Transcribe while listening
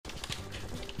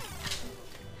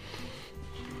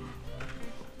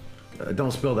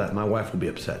Don't spill that. My wife will be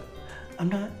upset. I'm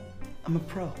not. I'm a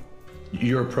pro.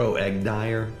 You're a pro egg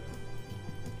dyer?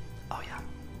 Oh, yeah.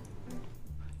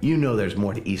 You know there's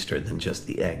more to Easter than just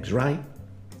the eggs, right?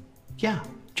 Yeah.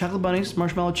 Chocolate bunnies,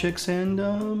 marshmallow chicks,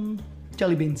 and,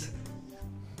 jelly beans.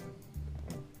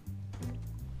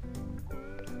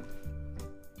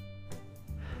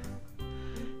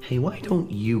 Hey, why don't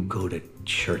you go to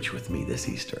church with me this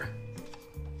Easter?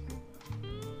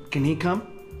 Can he come?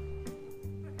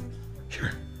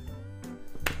 Sure.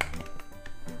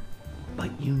 But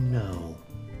you know,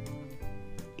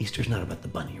 Easter's not about the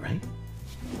bunny, right?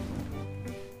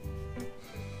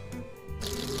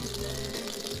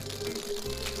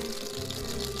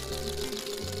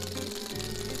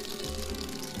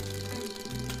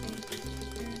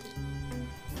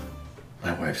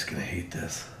 My wife's gonna hate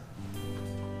this.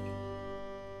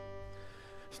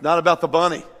 It's not about the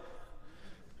bunny,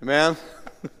 man.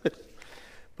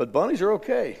 But bunnies are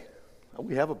okay.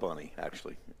 We have a bunny,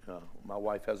 actually. My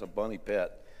wife has a bunny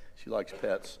pet. She likes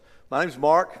pets. My name's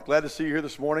Mark. Glad to see you here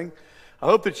this morning. I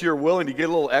hope that you're willing to get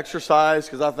a little exercise,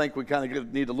 because I think we kind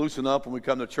of need to loosen up when we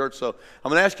come to church. So I'm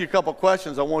going to ask you a couple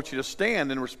questions. I want you to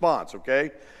stand in response,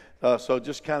 okay? So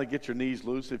just kind of get your knees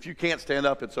loose. If you can't stand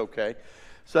up, it's okay.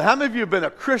 So how many of you have been a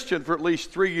Christian for at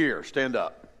least 3 years? Stand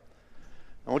up.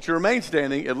 I want you to remain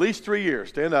standing at least 3 years.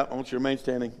 Stand up. I want you to remain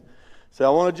standing. So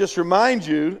I want to just remind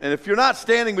you, and if you're not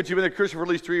standing but you've been a Christian for at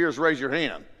least 3 years, raise your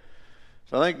hand.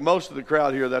 So I think most of the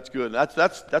crowd here, that's good.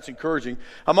 That's encouraging.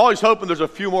 I'm always hoping there's a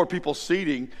few more people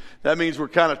seating. That means we're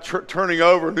kind of turning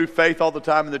over new faith all the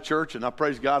time in the church, and I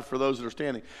praise God for those that are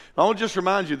standing. I want to just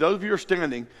remind you, those of you who are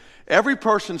standing, every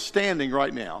person standing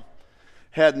right now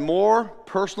had more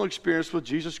personal experience with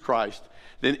Jesus Christ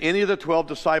than any of the 12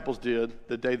 disciples did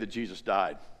the day that Jesus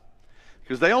died.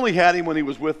 Because they only had him when he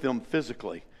was with them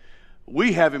physically.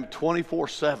 We have him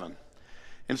 24/7.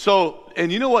 And so,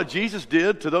 and you know what Jesus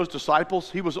did to those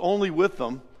disciples? He was only with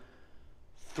them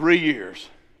 3 years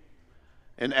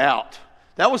and out.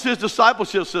 That was his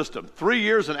discipleship system, 3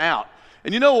 years and out.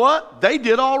 And you know what? They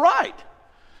did all right.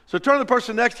 So turn to the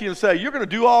person next to you and say, you're going to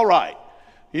do all right.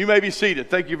 You may be seated.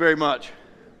 Thank you very much.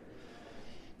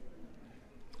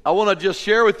 I want to just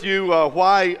share with you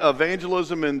why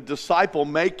evangelism and disciple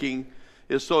making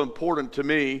is so important to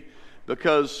me,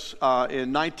 because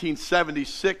in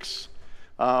 1976,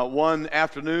 one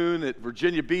afternoon at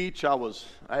Virginia Beach, I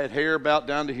had hair about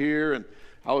down to here, and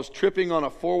I was tripping on a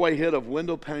 4-way hit of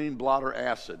window pane blotter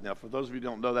acid. Now, for those of you who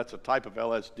don't know, that's a type of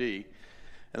LSD,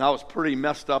 and I was pretty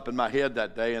messed up in my head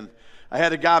that day, and I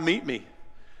had a guy meet me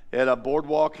at a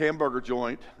boardwalk hamburger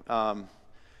joint,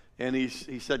 and he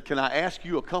said, can I ask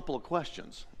you a couple of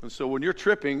questions? And so when you're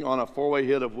tripping on a 4-way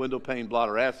hit of window pane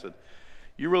blotter acid,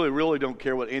 you really don't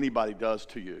care what anybody does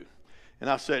to you. And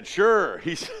I said, sure.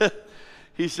 He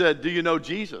said, do you know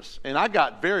Jesus? And I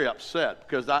got very upset,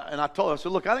 because I told him, I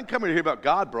said, look, I didn't come here to hear about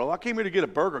God, bro. I came here to get a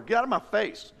burger. Get out of my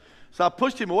face. So I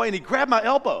pushed him away, and he grabbed my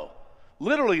elbow,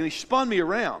 literally, and he spun me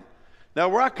around. Now,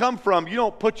 where I come from, you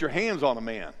don't put your hands on a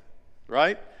man,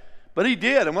 right? But he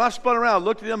did. And when I spun around, I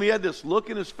looked at him, he had this look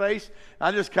in his face, and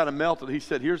I just kind of melted. He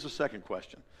said, here's the second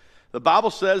question. The Bible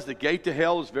says the gate to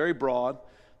hell is very broad.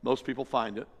 Most people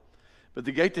find it. But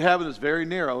the gate to heaven is very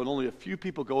narrow, and only a few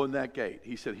people go in that gate.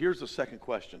 He said, here's the second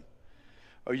question.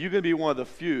 Are you going to be one of the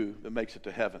few that makes it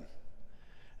to heaven?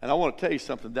 And I want to tell you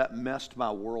something, that messed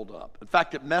my world up. In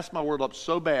fact, it messed my world up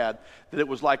so bad that it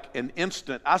was like an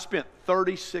instant. I spent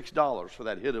 $36 for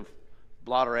that hit of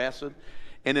blotter acid,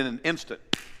 and in an instant,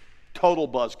 total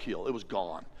buzzkill. It was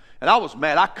gone. And I was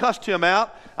mad. I cussed him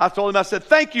out. I told him, I said,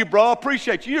 thank you, bro. I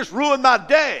appreciate you. You just ruined my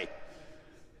day.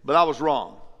 But I was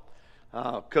wrong.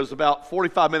 Because about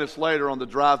 45 minutes later, on the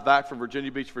drive back from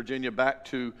Virginia Beach, Virginia, back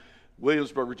to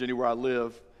Williamsburg, Virginia, where I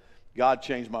live, God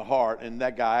changed my heart, and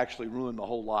that guy actually ruined my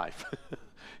whole life.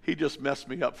 He just messed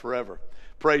me up forever.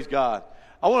 Praise God.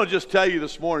 I want to just tell you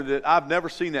this morning that I've never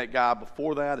seen that guy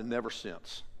before that and never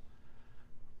since.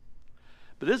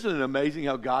 But isn't it amazing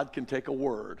how God can take a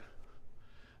word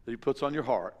that he puts on your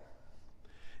heart,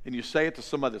 and you say it to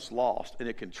somebody that's lost, and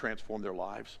it can transform their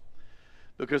lives?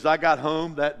 Because I got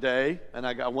home that day, and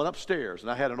I went upstairs, and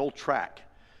I had an old track.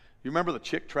 You remember the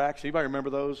Chick tracks? Anybody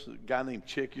remember those? A guy named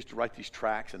Chick used to write these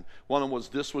tracks, and one of them was,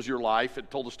 This Was Your Life.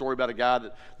 It told a story about a guy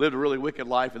that lived a really wicked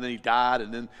life, and then he died,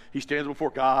 and then he stands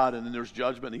before God, and then there's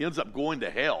judgment, and he ends up going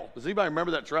to hell. Does anybody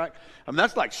remember that track? I mean,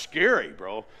 that's like scary,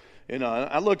 bro. You know,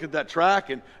 I looked at that track,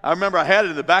 and I remember I had it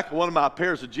in the back of one of my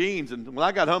pairs of jeans, and when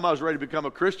I got home, I was ready to become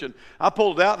a Christian. I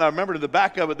pulled it out, and I remembered in the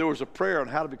back of it, there was a prayer on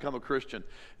how to become a Christian.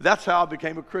 That's how I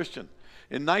became a Christian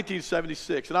in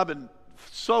 1976, and I've been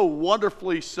so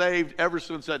wonderfully saved ever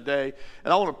since that day.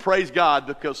 And I want to praise God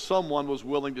because someone was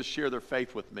willing to share their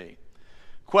faith with me.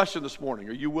 Question this morning,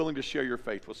 are you willing to share your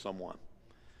faith with someone?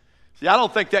 See, I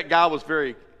don't think that guy was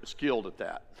very skilled at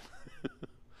that.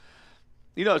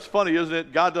 You know, it's funny, isn't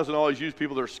it? God doesn't always use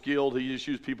people that are skilled. He just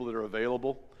uses people that are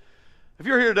available. If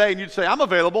you're here today and you'd say, I'm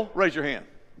available, raise your hand.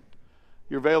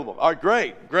 You're available. All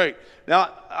right, great.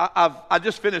 Now, I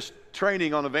just finished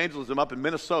training on evangelism up in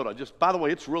Minnesota. By the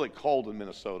way, it's really cold in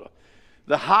Minnesota.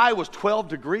 The high was 12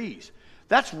 degrees.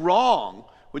 That's wrong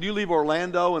when you leave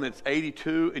Orlando and it's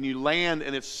 82 and you land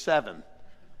and it's 7.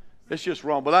 It's just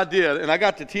wrong. But I did, and I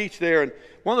got to teach there. And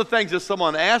one of the things that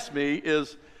someone asked me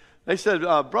is, they said,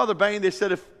 Brother Bane, they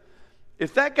said,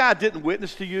 if that guy didn't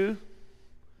witness to you,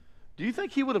 do you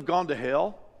think he would have gone to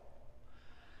hell?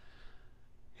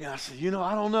 Yeah, I said,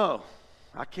 I don't know.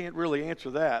 I can't really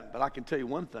answer that, but I can tell you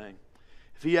one thing.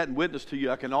 If he hadn't witnessed to you,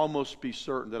 I can almost be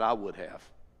certain that I would have.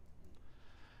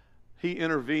 He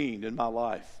intervened in my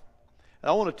life. And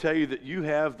I want to tell you that you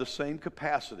have the same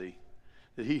capacity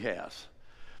that he has.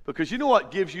 Because you know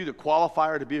what gives you the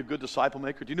qualifier to be a good disciple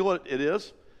maker? Do you know what it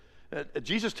is?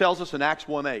 Jesus tells us in Acts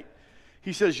 1:8.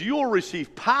 He says, you will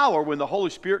receive power when the Holy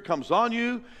Spirit comes on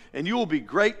you, and you will be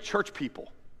great church people.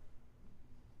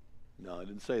 No, I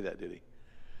didn't say that, did he?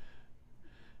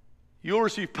 You'll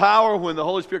receive power when the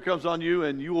Holy Spirit comes on you,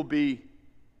 and you will be...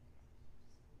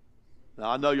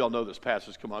 Now, I know y'all know this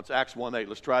passage. Come on, it's Acts 1:8.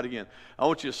 Let's try it again. I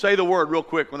want you to say the word real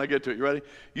quick when I get to it. You ready?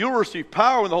 You'll receive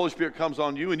power when the Holy Spirit comes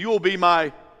on you, and you will be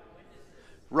my...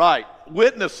 Right,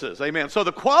 witnesses, amen. So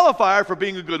the qualifier for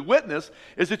being a good witness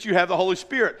is that you have the Holy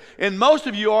Spirit. And most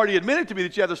of you already admitted to me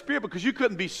that you have the Spirit because you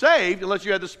couldn't be saved unless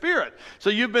you had the Spirit. So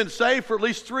you've been saved for at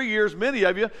least 3 years, many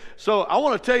of you. So I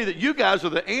want to tell you that you guys are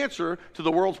the answer to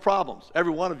the world's problems,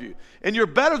 every one of you. And you're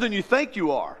better than you think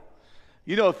you are.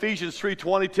 You know, Ephesians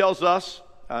 3:20 tells us,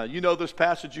 you know this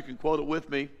passage, you can quote it with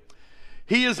me.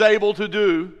 He is able to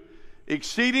do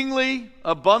exceedingly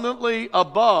abundantly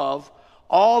above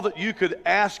all that you could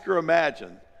ask or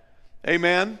imagine.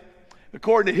 Amen?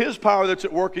 According to his power that's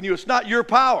at work in you. It's not your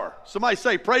power. Somebody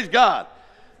say, praise God.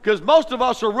 Because most of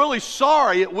us are really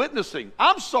sorry at witnessing.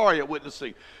 I'm sorry at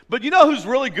witnessing. But you know who's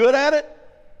really good at it?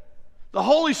 The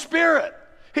Holy Spirit.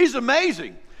 He's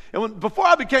amazing. And before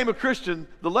I became a Christian,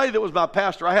 the lady that was my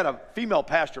pastor, I had a female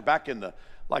pastor back in the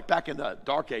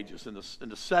dark ages, in the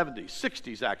 70s,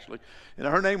 60s actually. And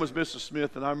her name was Mrs.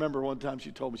 Smith. And I remember one time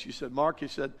she told me, she said, Mark, he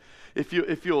said, if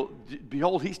you'll,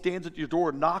 behold, he stands at your door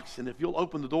and knocks, and if you'll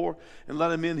open the door and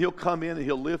let him in, he'll come in and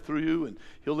he'll live through you, and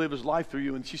he'll live his life through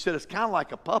you. And she said, it's kind of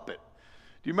like a puppet.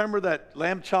 Do you remember that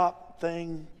lamb chop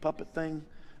thing, puppet thing?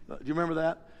 Do you remember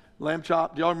that? Lamb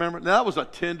chop? Do y'all remember? Now, that was a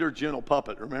tender, gentle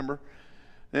puppet, remember?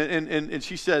 And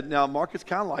she said, now, Mark, it's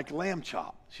kind of like lamb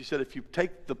chop. She said, if you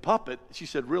take the puppet, she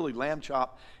said, really, lamb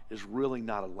chop is really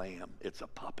not a lamb. It's a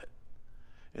puppet.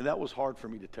 And that was hard for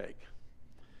me to take.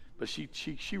 But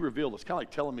she revealed, it's kind of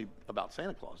like telling me about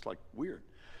Santa Claus, like weird.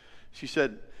 She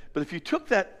said, but if you took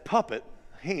that puppet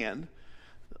hand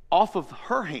off of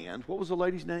her hand, what was the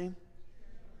lady's name?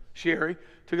 Sherry.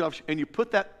 Took it off, and you put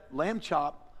that lamb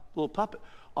chop, little puppet,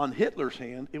 on Hitler's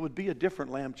hand, it would be a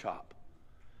different lamb chop.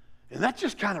 And that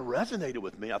just kind of resonated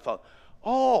with me. I thought,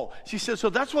 oh, she said, so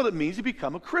that's what it means to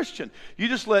become a Christian. You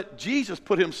just let Jesus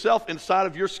put himself inside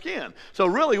of your skin. So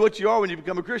really what you are when you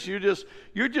become a Christian,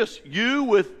 you're just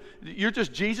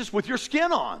Jesus with your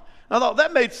skin on. And I thought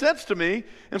that made sense to me.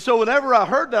 And so whenever I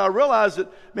heard that, I realized that,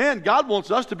 man, God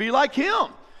wants us to be like him.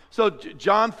 So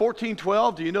John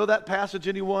 14:12, do you know that passage,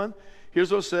 anyone?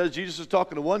 Here's what it says. Jesus is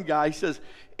talking to one guy. He says,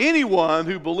 anyone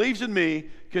who believes in me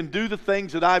can do the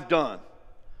things that I've done.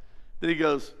 Then he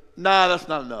goes, nah, that's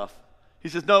not enough. He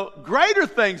says, no, greater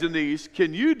things than these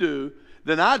can you do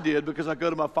than I did because I go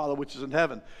to my Father which is in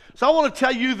heaven. So I want to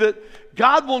tell you that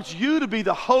God wants you to be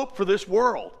the hope for this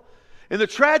world. And the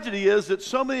tragedy is that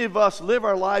so many of us live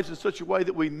our lives in such a way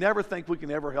that we never think we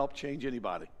can ever help change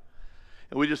anybody.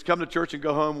 And we just come to church and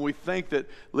go home and we think that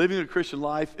living a Christian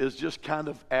life is just kind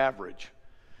of average.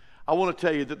 I want to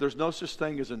tell you that there's no such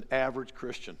thing as an average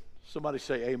Christian. Somebody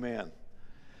say amen.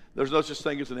 There's no such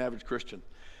thing as an average Christian.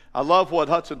 I love what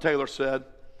Hudson Taylor said.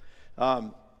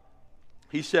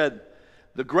 He said,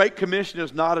 the Great Commission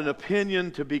is not an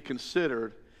opinion to be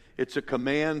considered, it's a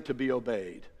command to be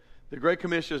obeyed. The Great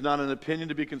Commission is not an opinion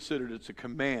to be considered, it's a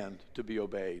command to be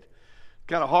obeyed.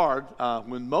 Kind of hard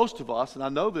when most of us, and I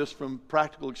know this from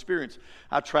practical experience,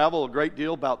 I travel a great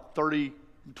deal, about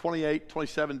 28,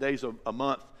 27 days a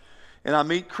month. And I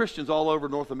meet Christians all over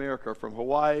North America, from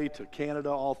Hawaii to Canada,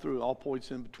 all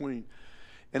points in between.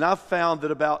 And I've found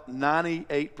that about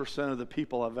 98% of the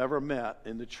people I've ever met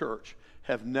in the church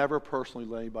have never personally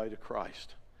led anybody to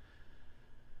Christ.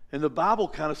 And the Bible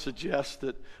kind of suggests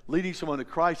that leading someone to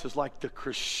Christ is like the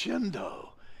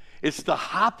crescendo. It's the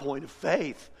high point of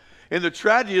faith. And the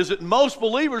tragedy is that most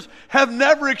believers have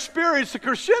never experienced the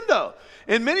crescendo.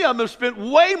 And many of them have spent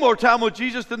way more time with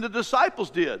Jesus than the disciples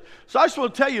did. So I just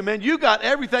want to tell you, man, you got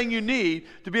everything you need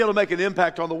to be able to make an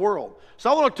impact on the world.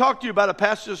 So I want to talk to you about a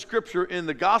passage of Scripture in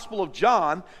the Gospel of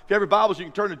John. If you have your Bibles, you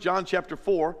can turn to John chapter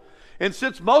 4. And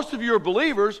since most of you are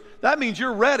believers, that means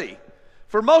you're ready.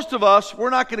 For most of us, we're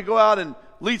not going to go out and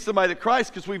lead somebody to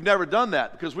Christ because we've never done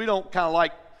that, because we don't kind of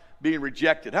like being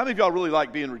rejected. How many of y'all really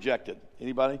like being rejected?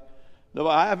 Anybody? No,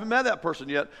 I haven't met that person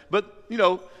yet. But, you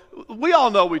know, we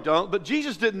all know we don't. But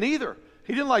Jesus didn't either.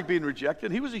 He didn't like being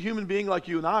rejected. He was a human being like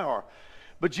you and I are.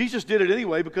 But Jesus did it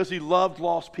anyway because he loved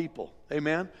lost people.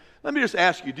 Amen? Let me just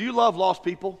ask you, do you love lost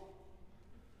people?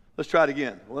 Let's try it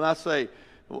again. When I say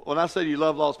you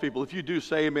love lost people, if you do,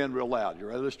 say amen real loud. You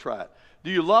ready? Let's try it. Do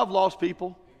you love lost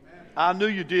people? I knew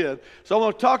you did. So I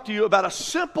want to talk to you about a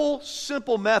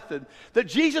simple method that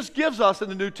Jesus gives us in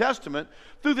the New Testament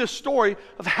through this story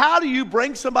of how do you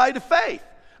bring somebody to faith.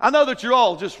 I know that you're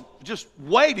all just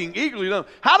waiting eagerly to know,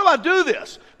 how do I do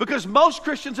this? Because most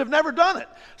Christians have never done it.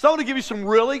 So I want to give you some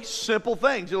really simple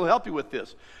things. It'll help you with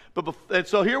this. And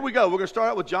so here we go. We're going to start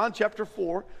out with John chapter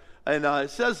 4. And it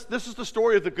says, this is the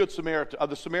story of the Good Samaritan, of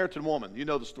the Samaritan woman. You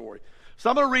know the story. So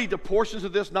I'm going to read the portions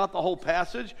of this, not the whole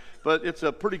passage, but it's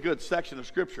a pretty good section of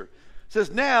Scripture. It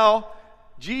says, now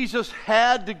Jesus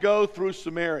had to go through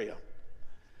Samaria.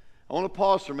 I want to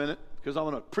pause for a minute because I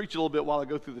want to preach a little bit while I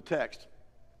go through the text.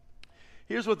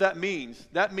 Here's what that means.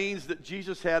 That means that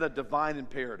Jesus had a divine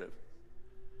imperative.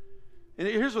 And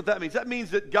here's what that means. That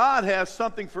means that God has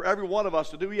something for every one of us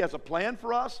to do. He has a plan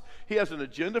for us. He has an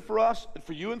agenda for us, and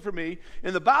for you and for me.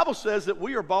 And the Bible says that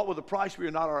we are bought with a price. We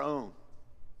are not our own.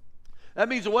 That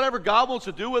means that whatever God wants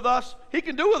to do with us, he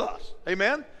can do with us.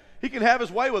 Amen? He can have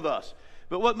his way with us.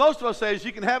 But what most of us say is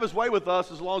he can have his way with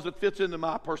us as long as it fits into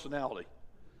my personality.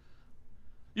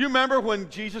 You remember when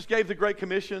Jesus gave the Great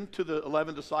Commission to the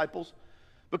 11 disciples?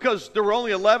 Because there were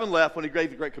only 11 left when he gave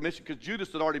the Great Commission, because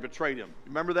Judas had already betrayed him.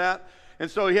 Remember that?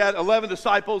 And so he had 11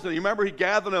 disciples, and you remember he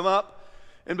gathered them up.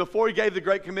 And before he gave the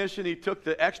Great Commission, he took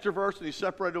the extroverts and he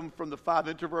separated them from the 5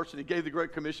 introverts, and he gave the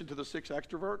Great Commission to the 6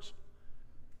 extroverts.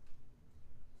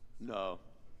 No.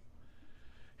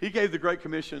 He gave the Great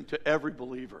Commission to every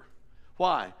believer.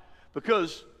 Why?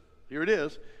 Because, here it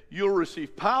is, you'll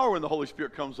receive power when the Holy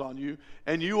Spirit comes on you,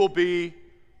 and you will be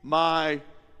my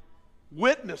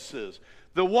witnesses.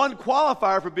 The one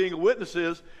qualifier for being a witness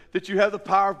is that you have the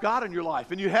power of God in your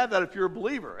life, and you have that if you're a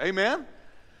believer. Amen?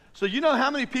 So you know how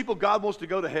many people God wants to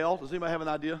go to hell? Does anybody have an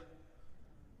idea?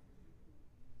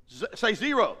 Say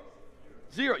zero.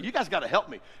 Zero. You guys got to help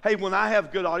me. Hey, when I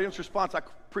have good audience response, I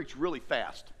preach really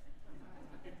fast.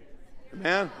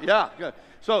 Amen? Yeah. Good.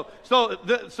 So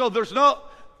there's no,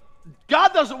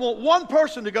 God doesn't want one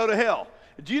person to go to hell.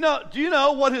 Do you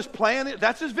know what his plan is?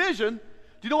 That's his vision.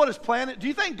 Do you know what his plan is? Do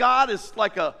you think God is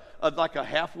like a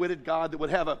half-witted God that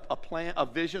would have a plan, a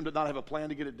vision, but not have a plan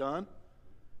to get it done?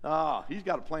 Ah, he's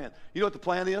got a plan. You know what the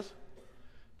plan is?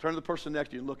 Turn to the person next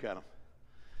to you and look at him.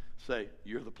 Say,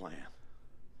 you're the plan.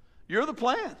 You're the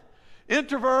plan.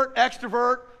 Introvert,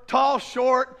 extrovert, tall,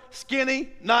 short, skinny,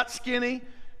 not skinny,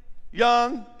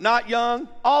 young, not young,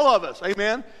 all of us,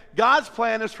 amen? God's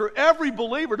plan is for every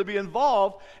believer to be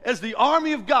involved as the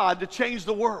army of God to change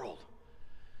the world.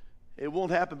 It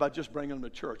won't happen by just bringing them to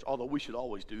church, although we should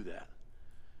always do that.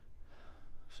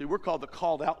 See, we're called the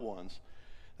called out ones.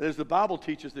 And as the Bible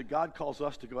teaches that God calls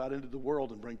us to go out into the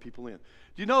world and bring people in. Do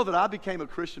you know that I became a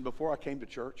Christian before I came to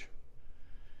church?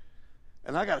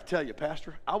 And I got to tell you,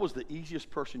 Pastor, I was the easiest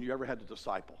person you ever had to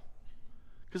disciple.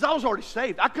 Because I was already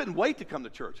saved. I couldn't wait to come to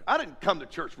church. I didn't come to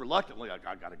church reluctantly. I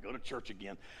got to go to church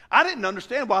again. I didn't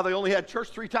understand why they only had church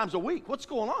 3 times a week. What's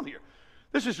going on here?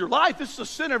 This is your life. This is the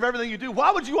center of everything you do.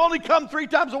 Why would you only come 3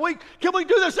 times a week? Can we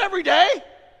do this every day?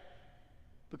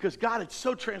 Because God had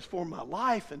so transformed my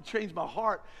life and changed my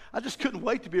heart. I just couldn't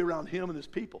wait to be around him and his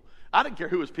people. I didn't care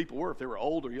who his people were, if they were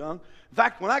old or young. In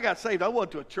fact, when I got saved, I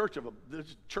went to a church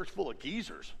full of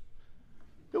geezers.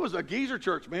 It was a geezer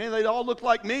church, man. They all looked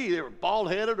like me. They were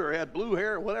bald-headed or had blue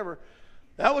hair or whatever.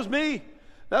 That was me.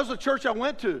 That was the church I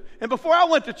went to. And before I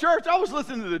went to church, I was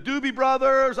listening to the Doobie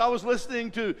Brothers. I was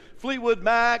listening to Fleetwood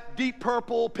Mac, Deep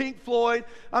Purple, Pink Floyd.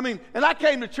 And I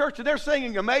came to church and they're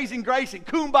singing Amazing Grace and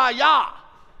Kumbaya.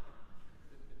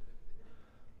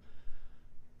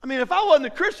 If I wasn't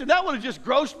a Christian, that would have just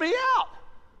grossed me out.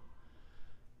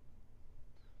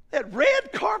 That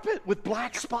red carpet with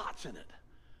black spots in it.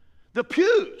 The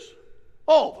pews.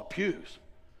 Oh, the pews.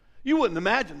 You wouldn't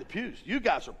imagine the pews. You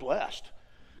guys are blessed.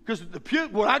 Because the pew,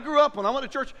 when I grew up, when I went to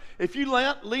church, if you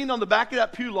leaned on the back of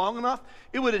that pew long enough,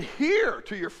 it would adhere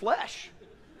to your flesh.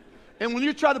 And when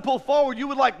you tried to pull forward, you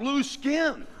would like lose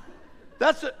skin.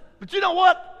 That's it. But you know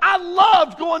what? I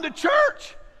loved going to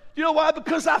church. You know why?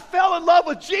 Because I fell in love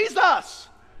with Jesus.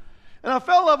 And I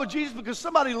fell in love with Jesus because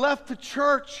somebody left the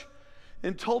church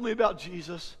and told me about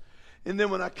Jesus. And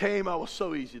then when I came, I was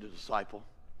so easy to disciple.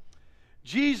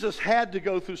 Jesus had to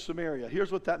go through Samaria.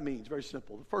 Here's what that means. Very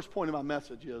simple. The first point of my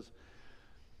message is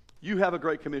you have a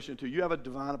great commission too. You have a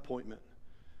divine appointment.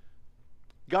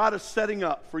 God is setting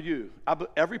up for you.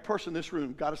 Every person in this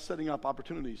room, God is setting up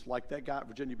opportunities like that guy at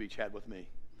Virginia Beach had with me.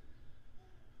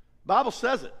 Bible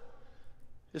says it.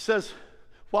 It says,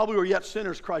 while we were yet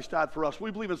sinners, Christ died for us.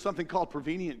 We believe in something called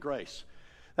prevenient grace.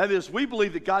 That is, we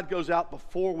believe that God goes out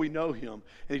before we know him,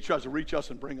 and he tries to reach us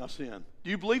and bring us in. Do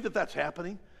you believe that that's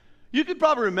happening? You could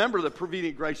probably remember the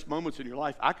prevenient grace moments in your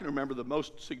life. I can remember the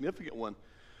most significant one.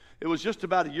 It was just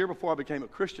about a year before I became a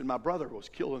Christian. My brother was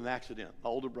killed in an accident, my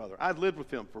older brother. I'd lived with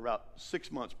him for about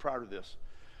 6 months prior to this.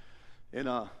 And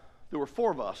there were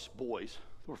 4 of us boys.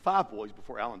 There were 5 boys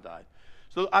before Alan died.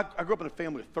 So I grew up in a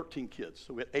family of 13 kids.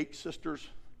 So we had 8 sisters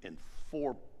and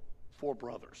 4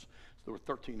 brothers. So there were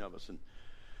 13 of us. And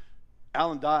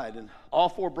Alan died, and all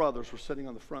 4 brothers were sitting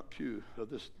on the front pew of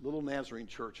this little Nazarene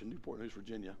church in Newport News,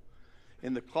 Virginia.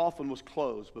 And the coffin was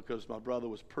closed because my brother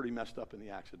was pretty messed up in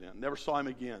the accident. Never saw him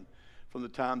again from the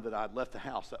time that I'd left the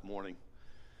house that morning.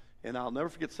 And I'll never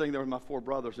forget sitting there with my 4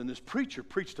 brothers, and this preacher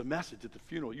preached a message at the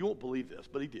funeral. You won't believe this,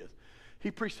 but he did.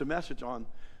 He preached a message on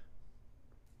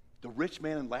the rich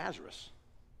man and Lazarus.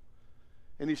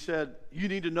 And he said, you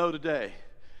need to know today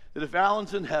that if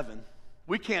Alan's in heaven,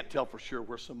 we can't tell for sure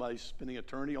where somebody's spending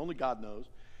eternity. Only God knows.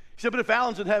 He said, but if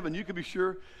Alan's in heaven, you can be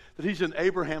sure that he's in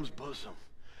Abraham's bosom,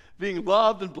 being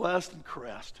loved and blessed and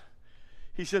caressed.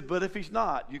 He said, but if he's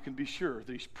not, you can be sure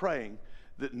that he's praying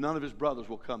that none of his brothers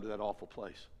will come to that awful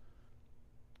place.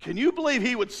 Can you believe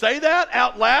he would say that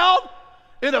out loud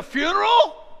in a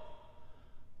funeral?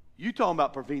 You talking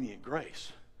about prevenient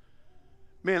grace.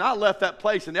 Man, I left that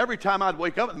place, and every time I'd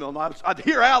wake up in the middle of the night, I'd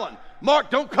hear Alan,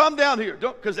 Mark, don't come down here.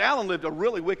 Because Alan lived a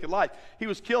really wicked life. He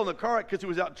was killed in a car wreck because he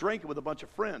was out drinking with a bunch of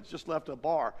friends, just left a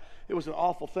bar. It was an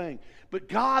awful thing. But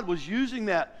God was using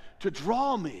that to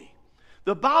draw me.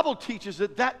 The Bible teaches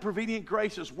that prevenient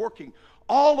grace is working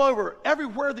all over,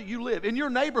 everywhere that you live, in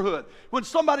your neighborhood. When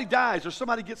somebody dies or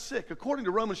somebody gets sick, according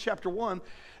to Romans chapter 1,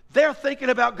 they're thinking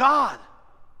about God.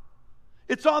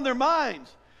 It's on their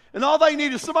minds. And all they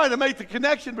need is somebody to make the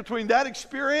connection between that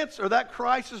experience or that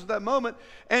crisis or that moment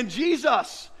and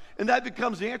Jesus. And that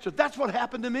becomes the answer. That's what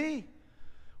happened to me.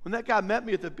 When that guy met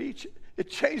me at the beach, it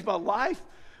changed my life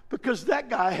because that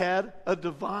guy had a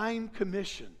divine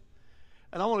commission.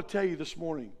 And I want to tell you this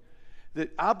morning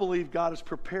that I believe God is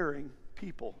preparing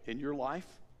people in your life,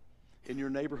 in your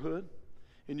neighborhood,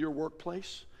 in your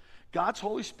workplace. God's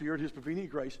Holy Spirit, his prevenient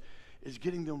grace, is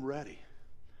getting them ready.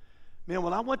 Man,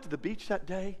 when I went to the beach that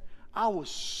day, I was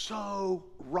so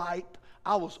ripe,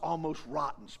 I was almost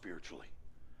rotten spiritually.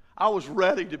 I was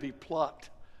ready to be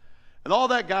plucked. And all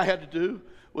that guy had to do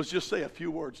was just say a few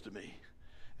words to me.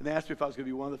 And asked me if I was going to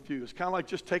be one of the few. It's kind of like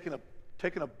just taking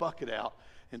a bucket out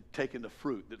and taking the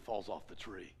fruit that falls off the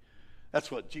tree. That's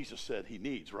what Jesus said he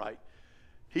needs, right?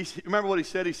 Remember what he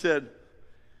said? He said,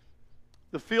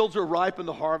 the fields are ripe in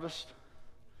the harvest,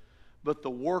 but the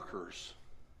workers...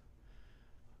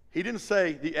 He didn't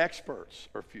say the experts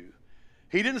are few.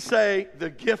 He didn't say the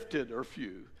gifted are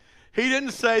few. He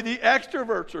didn't say the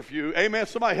extroverts are few. Amen.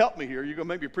 Somebody help me here. You're going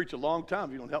to make me preach a long time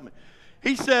if you don't help me.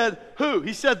 He said who?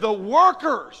 He said the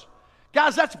workers.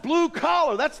 Guys, that's blue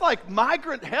collar. That's like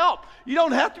migrant help. You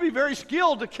don't have to be very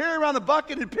skilled to carry around a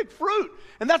bucket and pick fruit.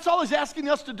 And that's all he's asking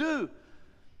us to do.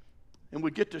 And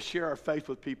we get to share our faith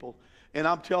with people. And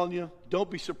I'm telling you,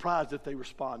 don't be surprised if they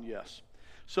respond yes.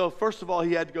 So first of all,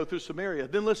 he had to go through Samaria.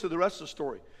 Then listen to the rest of the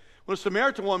story. When a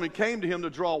Samaritan woman came to him to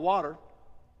draw water,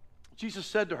 Jesus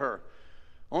said to her,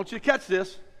 I want you to catch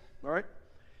this, all right?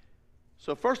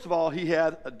 So first of all, he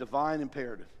had a divine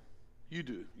imperative. You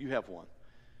do. You have one.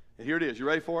 And here it is. You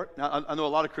ready for it? Now, I know a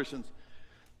lot of Christians,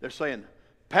 they're saying,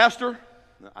 Pastor,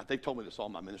 they told me this all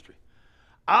in my ministry,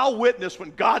 I'll witness when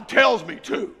God tells me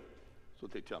to. That's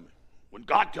what they tell me. When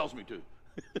God tells me to.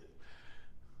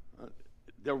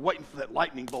 They're waiting for that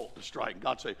lightning bolt to strike. And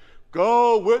God say,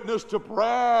 go witness to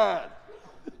Brad.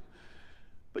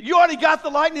 But you already got the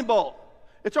lightning bolt.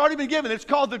 It's already been given. It's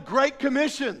called the Great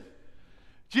Commission.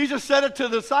 Jesus said it to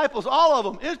the disciples, all of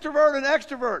them, introvert and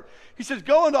extrovert. He says,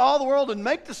 go into all the world and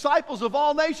make disciples of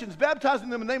all nations, baptizing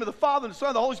them in the name of the Father and the Son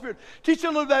and the Holy Spirit. Teach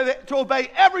them to obey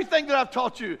everything that I've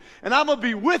taught you, and I'm going to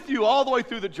be with you all the way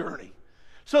through the journey.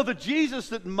 So the Jesus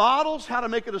that models how to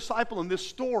make a disciple in this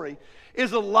story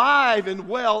is alive and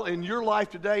well in your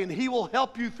life today, and he will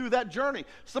help you through that journey.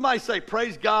 Somebody say,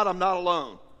 praise God, I'm not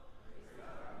alone.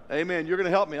 Amen. You're going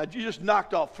to help me. You just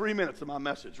knocked off 3 minutes of my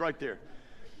message right there.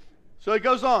 So it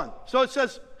goes on. So it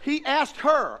says, he asked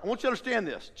her. I want you to understand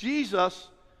this. Jesus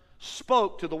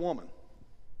spoke to the woman.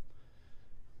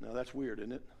 Now that's weird,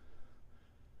 isn't it?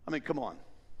 I mean, come on.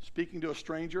 Speaking to a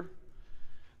stranger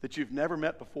that you've never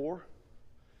met before.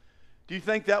 Do you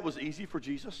think that was easy for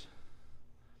Jesus?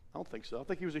 I don't think so. I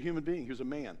think he was a human being. He was a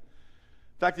man.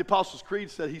 In fact, the Apostles' Creed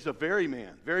said he's a very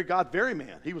man, very God, very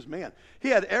man. He was man. He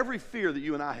had every fear that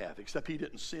you and I have, except he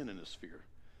didn't sin in his fear.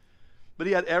 But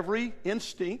he had every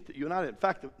instinct that you and I had. In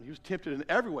fact, he was tempted in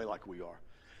every way like we are.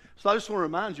 So I just want to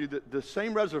remind you that the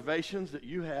same reservations that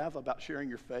you have about sharing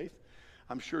your faith,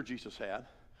 I'm sure Jesus had.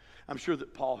 I'm sure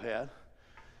that Paul had.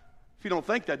 If you don't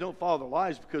think that, don't follow their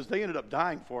lives, because they ended up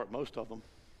dying for it, most of them.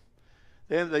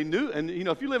 They knew, and you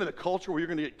know, if you live in a culture where you're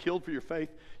going to get killed for your faith,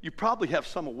 you probably have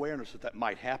some awareness that that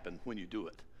might happen when you do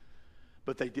it.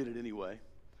 But they did it anyway.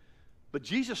 But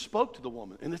Jesus spoke to the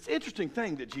woman, and it's an interesting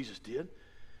thing that Jesus did.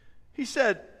 He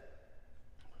said,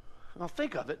 I'll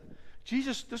think of it.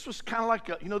 Jesus, this was kind of like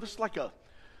this is like a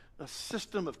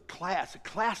system of class, a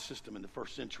class system in the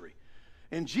first century.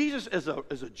 And Jesus, as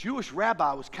a Jewish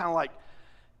rabbi, was kind of like,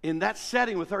 in that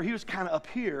setting with her, he was kind of up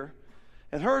here,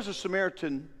 and her as a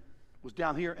Samaritan was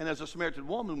down here, and as a Samaritan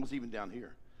woman was even down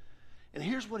here. And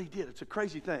here's what he did. It's a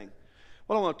crazy thing.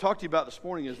 What I want to talk to you about this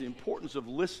morning is the importance of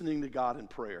listening to God in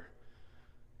prayer.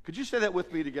 Could you say that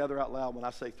with me together out loud when I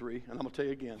say 3? And I'm going to tell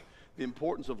you again. The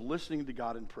importance of listening to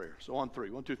God in prayer. So on 3.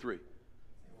 1, 2, 3.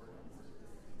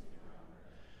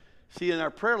 See, in our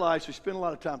prayer lives, we spend a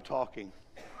lot of time talking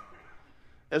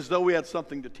as though we had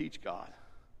something to teach God.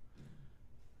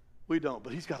 We don't,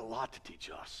 but he's got a lot to teach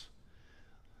us.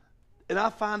 And I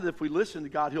find that if we listen to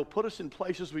God, he'll put us in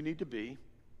places we need to be.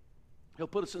 He'll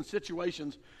put us in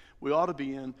situations we ought to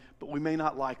be in, but we may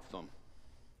not like them.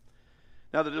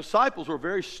 Now, the disciples were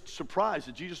very surprised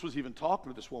that Jesus was even talking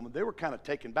to this woman. They were kind of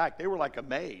taken back. They were like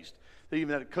amazed that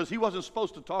even because he wasn't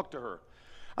supposed to talk to her.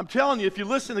 I'm telling you, if you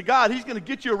listen to God, he's going to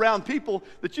get you around people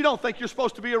that you don't think you're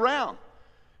supposed to be around.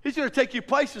 He's going to take you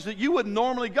places that you wouldn't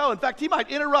normally go. In fact, he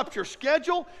might interrupt your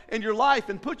schedule and your life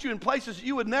and put you in places that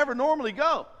you would never normally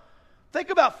go. Think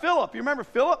about Philip. You remember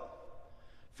Philip?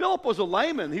 Philip was a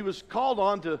layman. He was called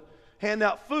on to hand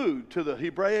out food to the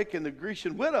Hebraic and the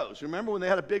Grecian widows. Remember when they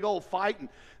had a big old fight and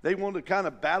they wanted to kind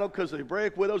of battle because the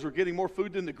Hebraic widows were getting more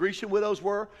food than the Grecian widows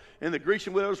were, and the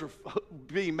Grecian widows were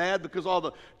being mad because all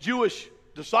the Jewish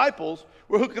disciples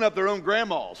were hooking up their own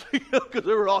grandmas because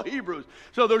they were all Hebrews.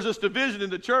 So there's this division in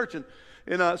the church,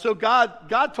 and so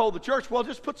God told the church, well,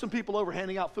 just put some people over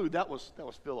handing out food. That was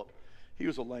Philip. He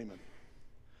was a layman.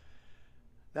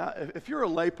 Now, if you're a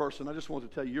layperson, I just want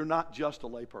to tell you, you're not just a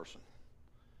layperson.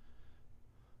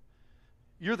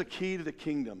 You're the key to the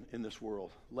kingdom in this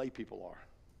world. Lay people are.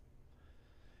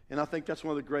 And I think that's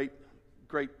one of the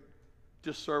great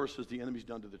disservices the enemy's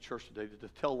done to the church today, to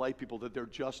tell lay people that they're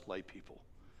just lay people.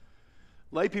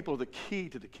 Lay people are the key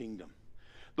to the kingdom.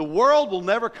 The world will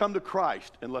never come to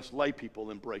Christ unless lay people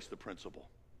embrace the principle.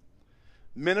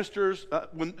 Ministers,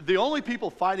 when the only people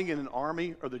fighting in an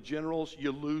army are the generals,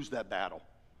 you lose that battle.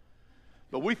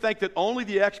 But we think that only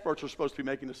the experts are supposed to be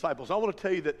making disciples. I want to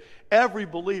tell you that every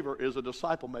believer is a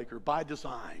disciple maker by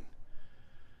design.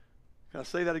 Can I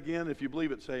say that again? If you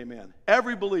believe it, say amen.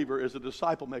 Every believer is a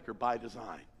disciple maker by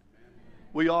design.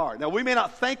 We are. Now, we may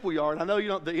not think we are, and I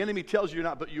know the enemy tells you you're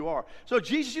not, but you are. So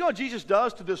Jesus, you know what Jesus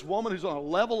does to this woman who's on a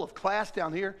level of class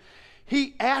down here?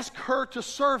 He asks her to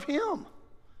serve him.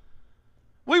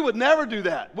 We would never do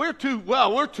that. We're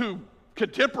too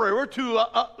contemporary. We're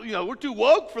too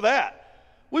woke for that.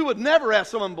 We would never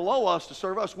ask someone below us to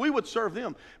serve us. We would serve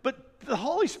them. But the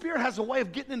Holy Spirit has a way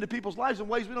of getting into people's lives in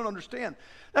ways we don't understand.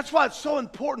 That's why it's so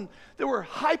important that we're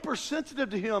hypersensitive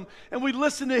to him and we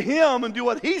listen to him and do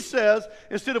what he says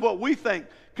instead of what we think.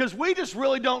 Because we just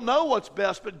really don't know what's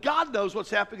best, but God knows what's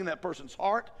happening in that person's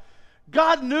heart.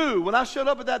 God knew when I showed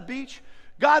up at that beach,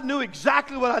 God knew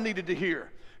exactly what I needed to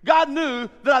hear. God knew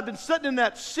that I'd been sitting in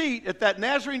that seat at that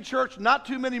Nazarene church not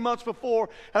too many months before,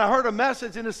 and I heard a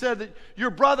message, and it said that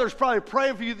your brother's probably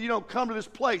praying for you that you don't come to this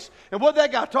place. And what did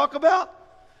that guy talk about?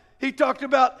 He talked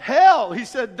about hell. He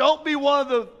said, don't be one of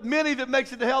the many that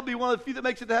makes it to hell, be one of the few that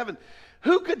makes it to heaven.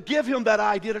 Who could give him that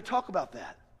idea to talk about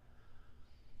that?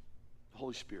 The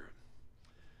Holy Spirit.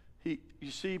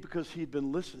 You see, because he'd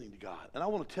been listening to God. And I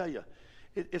want to tell you,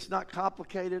 it's not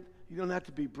complicated. You don't have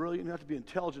to be brilliant. You don't have to be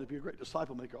intelligent to be a great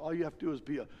disciple maker. All you have to do is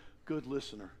be a good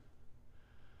listener.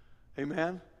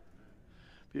 Amen?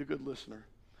 Be a good listener.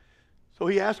 So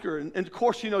he asked her, and of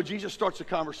course, Jesus starts the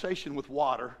conversation with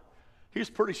water. He was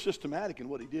pretty systematic in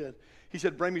what he did. He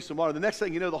said, bring me some water. The next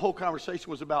thing you know, the whole conversation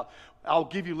was about, I'll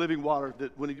give you living water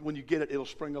that when you get it, it'll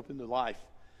spring up into life.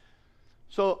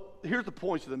 So here's the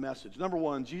points of the message. Number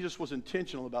one, Jesus was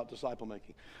intentional about disciple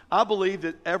making. I believe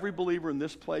that every believer in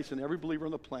this place and every believer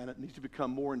on the planet needs to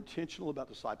become more intentional about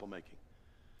disciple making.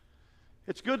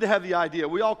 It's good to have the idea.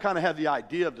 We all kind of have the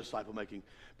idea of disciple making,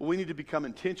 but we need to become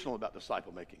intentional about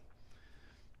disciple making.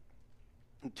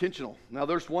 Intentional. Now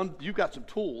there's one, you've got some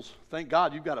tools. Thank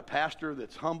God you've got a pastor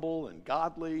that's humble and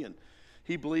godly, and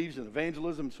he believes in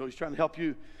evangelism, so he's trying to help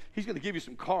you. He's going to give you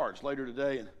some cards later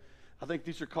today, and I think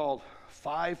these are called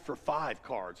 5 for 5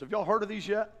 cards. Have y'all heard of these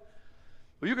yet?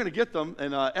 Well, you're going to get them,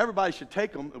 and everybody should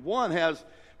take them. One has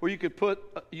where you could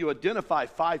you identify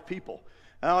 5 people.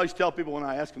 And I always tell people when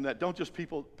I ask them that, don't just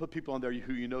put people on there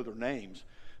who you know their names.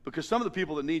 Because some of the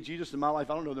people that need Jesus in my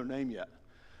life, I don't know their name yet.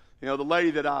 The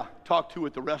lady that I talked to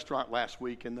at the restaurant last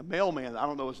week, and the mailman, I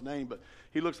don't know his name, but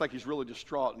he looks like he's really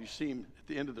distraught. And you see him at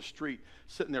the end of the street,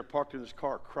 sitting there parked in his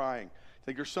car crying. I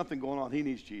think there's something going on. He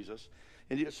needs Jesus.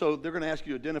 And so they're going to ask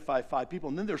you to identify 5 people.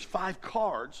 And then there's 5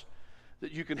 cards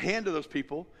that you can hand to those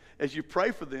people as you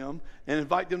pray for them and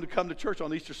invite them to come to church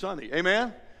on Easter Sunday.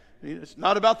 Amen? It's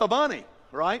not about the money,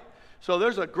 right? So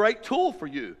there's a great tool for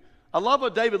you. I love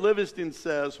what David Livingstone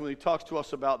says when he talks to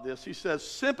us about this. He says,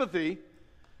 sympathy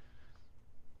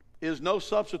is no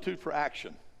substitute for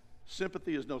action.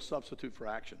 Sympathy is no substitute for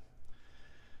action.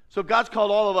 So God's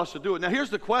called all of us to do it. Now here's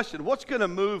the question. What's going to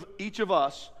move each of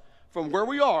us from where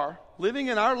we are, living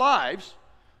in our lives,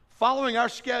 following our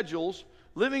schedules,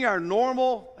 living our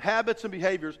normal habits and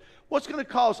behaviors? What's going to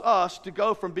cause us to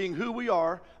go from being who we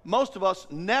are? Most of us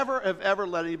never have ever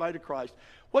led anybody to Christ.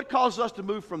 What causes us to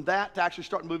move from that to actually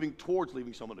start moving towards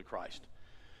leading someone to Christ?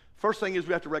 First thing is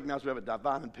we have to recognize we have a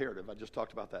divine imperative. I just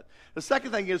talked about that. The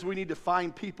second thing is we need to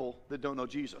find people that don't know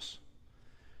Jesus.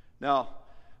 Now,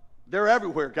 they're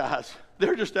everywhere, guys.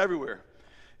 They're just everywhere.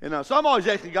 And so I'm always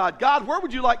asking God, where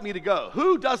would you like me to go?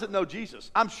 Who doesn't know Jesus?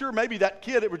 I'm sure maybe that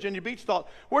kid at Virginia Beach thought,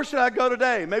 where should I go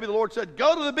today? And maybe the Lord said,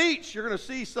 go to the beach. You're going to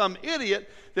see some idiot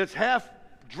that's half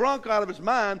drunk out of his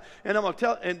mind. And I'm going to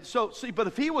tell. And so, see, but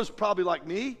if he was probably like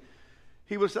me,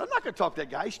 he would say, I'm not going to talk to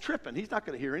that guy. He's tripping. He's not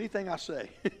going to hear anything I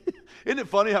say. Isn't it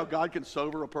funny how God can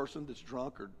sober a person that's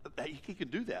drunk? Or he can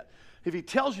do that. If he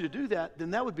tells you to do that,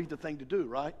 then that would be the thing to do,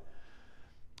 right?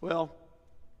 Well,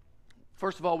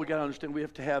 first of all, we got to understand we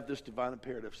have to have this divine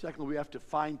imperative. Secondly, we have to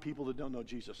find people that don't know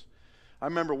Jesus. I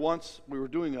remember once we were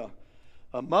doing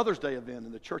a Mother's Day event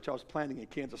in the church I was planting in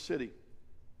Kansas City.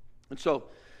 And so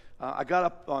I got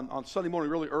up on Sunday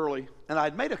morning really early, and I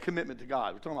had made a commitment to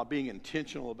God. We're talking about being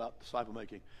intentional about disciple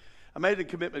making. I made a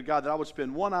commitment to God that I would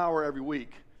spend 1 hour every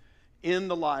week in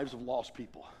the lives of lost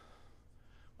people.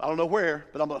 I don't know where,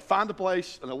 but I'm going to find a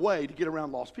place and a way to get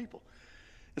around lost people.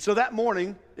 And so that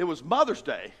morning, it was Mother's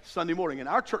Day, Sunday morning, and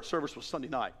our church service was Sunday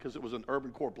night because it was an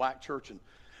urban core black church, and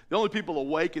the only people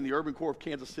awake in the urban core of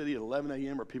Kansas City at 11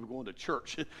 a.m. are people going to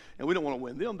church, and we don't want to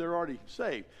win them. They're already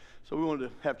saved. So we wanted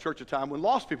to have church at a time when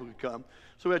lost people could come.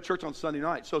 So we had church on Sunday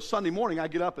night. So Sunday morning, I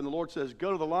get up, and the Lord says,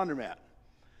 go to the laundromat.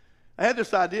 I had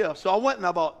this idea, so I went and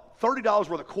I bought $30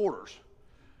 worth of quarters,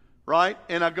 right?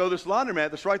 And I go to this laundromat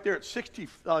that's right there at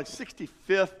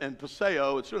 65th and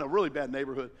Paseo. It's in a really bad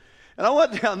neighborhood. And I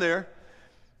went down there,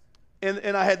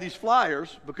 and I had these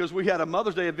flyers because we had a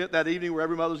Mother's Day event that evening where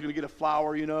every mother's going to get a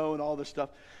flower, and all this stuff.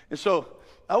 And so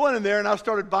I went in there, and I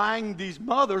started buying these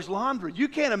mothers' laundry. You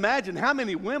can't imagine how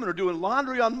many women are doing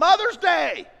laundry on Mother's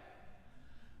Day.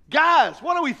 Guys,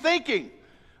 what are we thinking?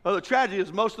 Well, the tragedy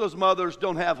is most of those mothers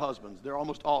don't have husbands. They're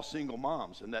almost all single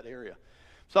moms in that area.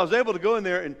 So I was able to go in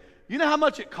there, and you know how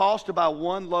much it costs to buy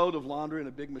one load of laundry in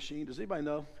a big machine? Does anybody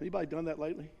know? Anybody done that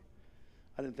lately?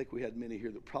 I didn't think we had many here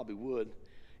that probably would.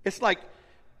 It's like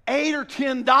 $8 or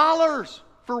 $10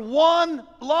 for one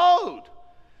load.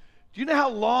 Do you know how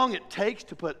long it takes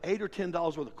to put $8 or $10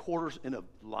 worth of quarters in a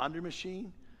laundry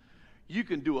machine? You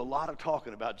can do a lot of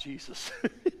talking about Jesus.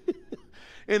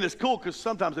 And it's cool because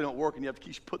sometimes they don't work and you have to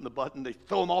keep putting the button. They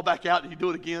throw them all back out and you do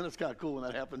it again. It's kind of cool when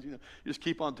that happens. You just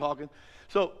keep on talking.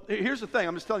 So here's the thing.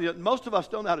 I'm just telling you, most of us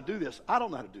don't know how to do this. I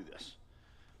don't know how to do this.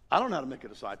 I don't know how to make a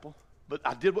disciple. But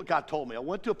I did what God told me. I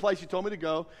went to a place he told me to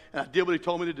go, and I did what he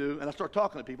told me to do, and I started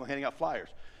talking to people and handing out flyers.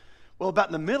 Well, about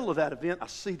in the middle of that event, I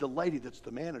see the lady that's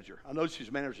the manager. I know she's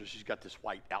a manager. She's got this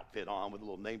white outfit on with a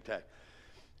little name tag.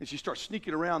 And she starts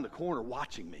sneaking around the corner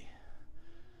watching me.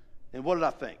 And what did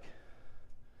I think?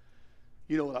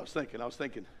 You know what I was thinking? I was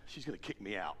thinking, she's going to kick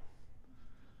me out.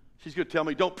 She's going to tell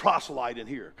me, don't proselyte in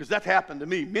here. Because that's happened to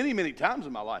me many, many times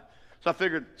in my life. So I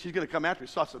figured she's going to come after me.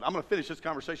 So I said, I'm going to finish this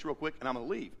conversation real quick, and I'm going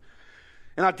to leave.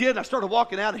 And I did, and I started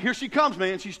walking out, and here she comes,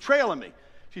 man. She's trailing me.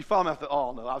 She's following me. I thought,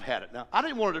 oh, no, I've had it now. I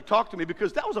didn't want her to talk to me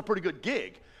because that was a pretty good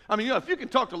gig. I mean, if you can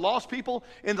talk to lost people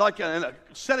in like in a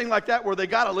setting like that where they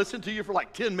got to listen to you for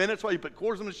like 10 minutes while you put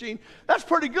quarters in the machine, that's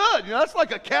pretty good. That's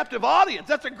like a captive audience.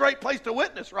 That's a great place to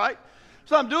witness, right?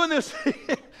 So I'm doing this,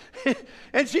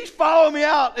 and she's following me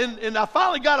out, and I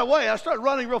finally got away. I started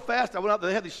running real fast. I went out there.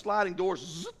 They had these sliding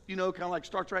doors, kind of like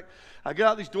Star Trek. I get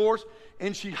out these doors,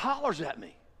 and she hollers at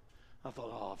me. I thought,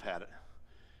 oh, I've had it.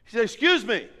 She said, excuse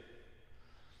me.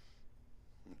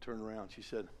 I turned around. She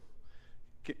said,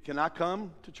 can I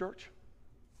come to church?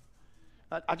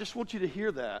 I just want you to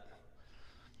hear that,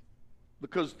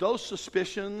 because those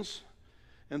suspicions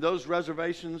and those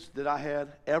reservations that I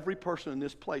had, every person in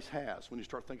this place has when you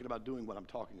start thinking about doing what I'm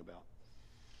talking about.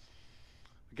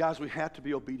 Guys, we have to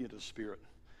be obedient to the Spirit.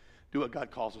 Do what God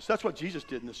calls us. That's what Jesus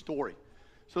did in this story.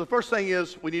 So the first thing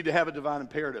is we need to have a divine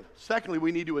imperative. Secondly,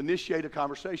 we need to initiate a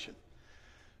conversation.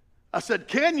 I said,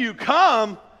 can you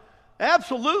come?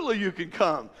 Absolutely you can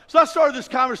come. So I started this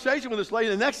conversation with this lady.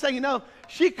 The next thing you know,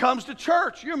 she comes to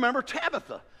church. You remember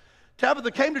Tabitha.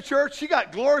 Tabitha came to church. She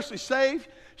got gloriously saved.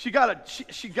 She got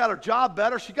her job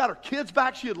better. She got her kids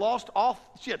back. She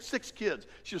had 6 kids.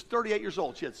 She was 38 years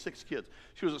old. She had 6 kids.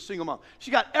 She was a single mom. She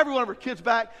got every one of her kids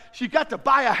back. She got to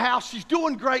buy a house. She's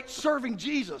doing great serving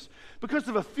Jesus because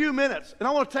of a few minutes. And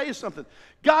I want to tell you something.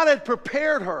 God had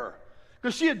prepared her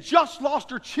because she had just lost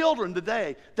her children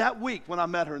that week when I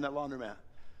met her in that laundromat.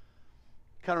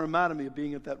 Kind of reminded me of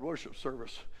being at that worship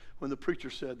service when the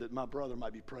preacher said that my brother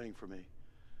might be praying for me.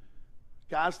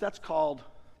 Guys, that's called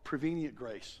prevenient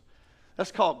grace.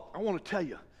 That's called, I want to tell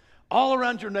you, all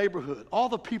around your neighborhood, all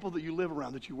the people that you live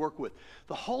around, that you work with,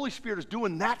 the Holy Spirit is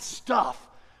doing that stuff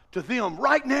to them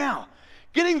right now,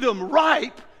 getting them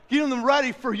ripe, getting them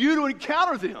ready for you to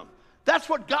encounter them. That's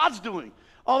what God's doing.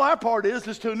 All our part is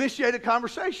to initiate a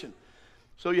conversation.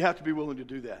 So you have to be willing to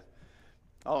do that.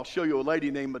 I'll show you a lady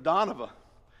named Madonova.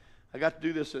 I got to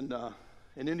do this in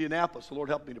Indianapolis. The Lord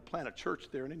helped me to plant a church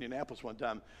there in Indianapolis one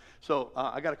time. So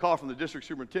I got a call from the district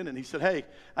superintendent. He said, hey,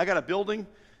 I got a building.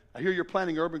 I hear you're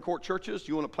planting urban court churches. Do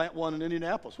you want to plant one in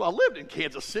Indianapolis? Well, I lived in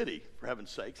Kansas City, for heaven's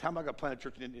sakes. How am I going to plant a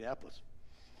church in Indianapolis?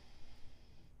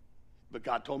 But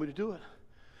God told me to do it.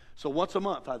 So once a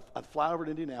month, I'd fly over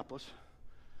to Indianapolis.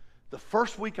 The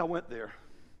first week I went there,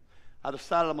 I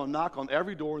decided I'm going to knock on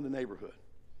every door in the neighborhood.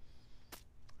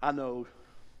 I know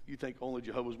you think only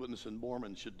Jehovah's Witnesses and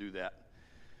Mormons should do that.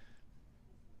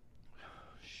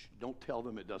 Don't tell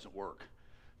them it doesn't work,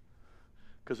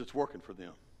 because it's working for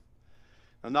them.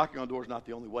 Now, knocking on doors is not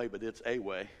the only way, but it's a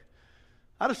way.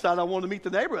 I decided I wanted to meet the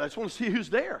neighborhood. I just want to see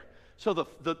who's there. So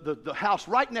the house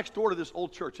right next door to this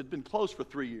old church had been closed for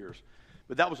 3 years,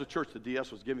 but that was a church the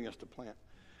DS was giving us to plant.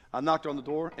 I knocked on the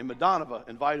door, and Madonova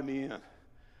invited me in.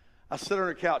 I sit on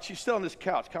her couch. She's sitting on this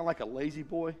couch, kind of like a lazy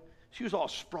boy. She was all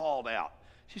sprawled out.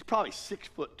 She's probably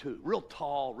 6'2", real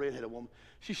tall, red-headed woman.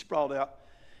 She's sprawled out.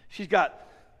 She's got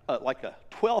like a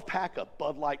 12-pack of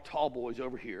Bud Light Tall Boys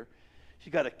over here.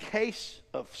 She's got a case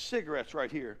of cigarettes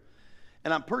right here.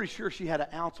 And I'm pretty sure she had an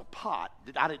ounce of pot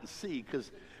that I didn't see,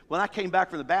 because when I came back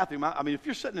from the bathroom, I mean, if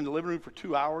you're sitting in the living room for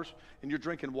 2 hours and you're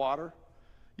drinking water,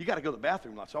 you got to go to the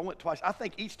bathroom a lot. So I went twice. I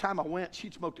think each time I went,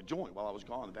 she'd smoked a joint while I was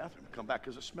gone in the bathroom and come back,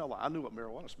 because it smelled like, I knew what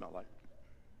marijuana smelled like.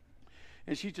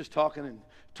 And she's just talking, and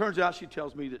it turns out she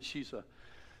tells me that she's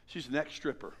an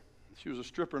ex-stripper. She was a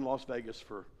stripper in Las Vegas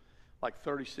for like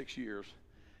 36 years.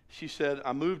 She said,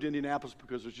 I moved to Indianapolis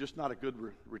because there's just not a good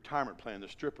retirement plan in the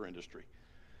stripper industry.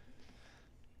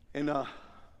 And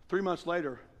 3 months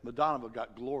later, Madonova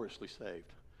got gloriously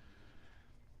saved.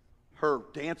 Her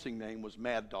dancing name was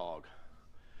Mad Dog,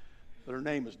 but her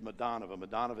name is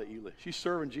Madonova Ely. She's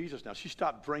serving Jesus now. She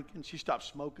stopped drinking. She stopped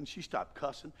smoking. She stopped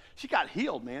cussing. She got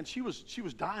healed, man. She was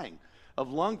dying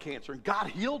of lung cancer, and God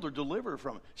healed her, delivered her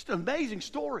from it. It's an amazing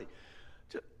story.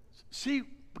 See,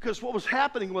 because what was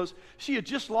happening was she had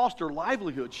just lost her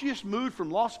livelihood. She just moved from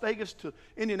Las Vegas to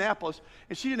Indianapolis,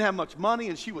 and she didn't have much money,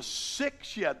 and she was sick.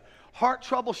 She had heart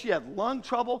trouble. She had lung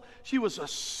trouble. She was a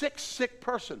sick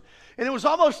person. And it was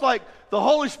almost like the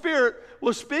Holy Spirit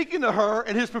was speaking to her,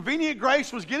 and His prevenient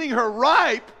grace was getting her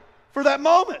ripe for that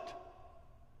moment.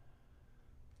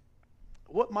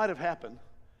 What might have happened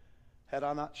had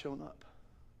I not shown up?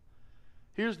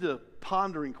 Here's the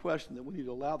pondering question that we need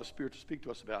to allow the Spirit to speak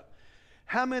to us about.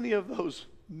 How many of those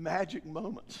magic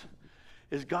moments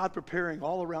is God preparing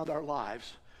all around our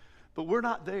lives, but we're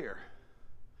not there.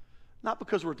 Not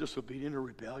because we're disobedient or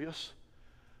rebellious,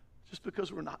 just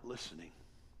because we're not listening.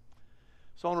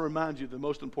 So I want to remind you the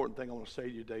most important thing I want to say to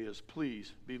you today is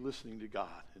please be listening to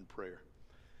God in prayer.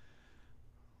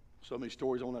 So many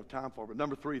stories I won't have time for. But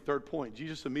number 3, third point,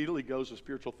 Jesus immediately goes to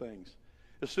spiritual things.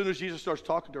 As soon as Jesus starts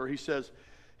talking to her,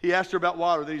 he asked her about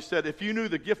water. Then he said, if you knew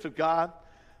the gift of God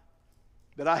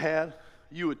that I had,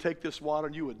 you would take this water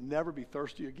and you would never be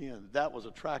thirsty again. That was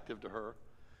attractive to her.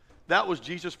 That was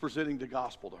Jesus presenting the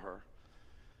gospel to her.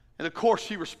 And of course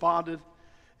she responded,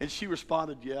 and she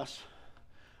responded yes.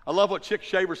 I love what Chick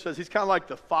Shaver says. He's kind of like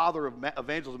the father of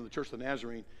evangelism in the Church of the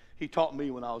Nazarene. He taught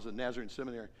me when I was at Nazarene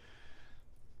Seminary.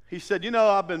 He said, you know,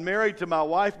 I've been married to my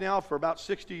wife now for about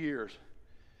 60 years.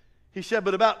 He said,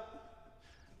 but about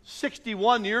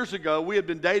 61 years ago, we had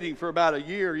been dating for about a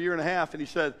year and a half, and he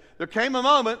said, there came a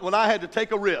moment when I had to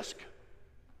take a risk.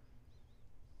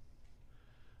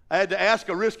 I had to ask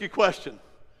a risky question.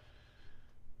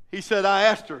 He said, I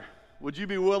asked her, would you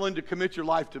be willing to commit your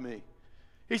life to me?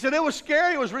 He said, it was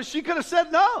scary, it was risky. She could have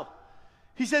said no.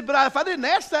 He said, but if I didn't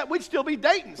ask that, we'd still be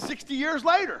dating 60 years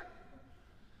later.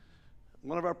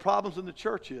 One of our problems in the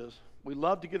church is we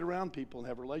love to get around people and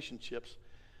have relationships,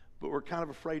 but we're kind of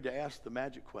afraid to ask the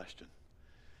magic question.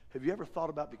 Have you ever thought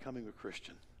about becoming a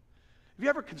Christian? Have you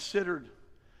ever considered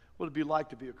what it'd be like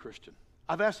to be a Christian?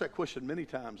 I've asked that question many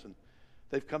times, and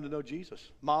they've come to know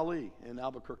Jesus. Molly in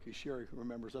Albuquerque, Sherry, who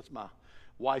remembers, that's my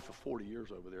wife of 40 years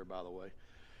over there, by the way.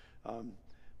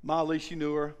 Molly, she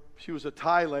knew her. She was a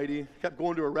Thai lady. Kept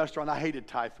going to a restaurant. I hated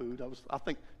Thai food. I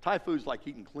think Thai food's like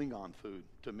eating Klingon food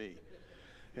to me.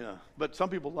 You know, but some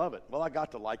people love it. Well, I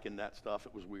got to liking that stuff.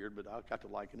 It was weird, but I got to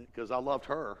liking it because I loved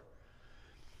her.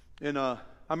 And I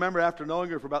remember after knowing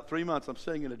her for about 3 months, I'm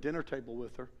sitting at a dinner table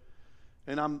with her,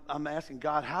 and I'm asking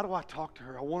God, how do I talk to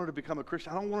her? I want her to become a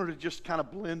Christian. I don't want her to just kind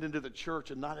of blend into the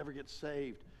church and not ever get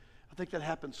saved. I think that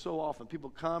happens so often. People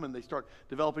come and they start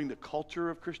developing the culture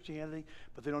of Christianity,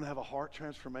 but they don't have a heart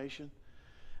transformation.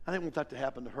 I didn't want that to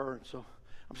happen to her, and so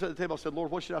I'm sitting at the table. I said,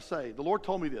 Lord, what should I say? The Lord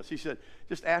told me this. He said,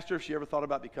 just ask her if she ever thought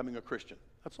about becoming a Christian.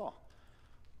 That's all.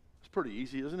 It's pretty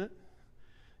easy, isn't it?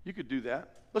 You could do that.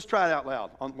 Let's try it out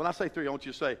loud. When I say 3, I want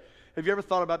you to say, have you ever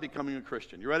thought about becoming a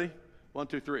Christian? You ready? 1,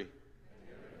 2, 3.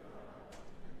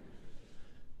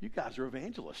 You guys are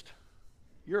evangelists.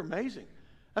 You're amazing.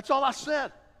 That's all I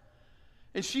said.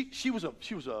 And she was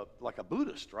like a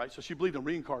Buddhist, right? So she believed in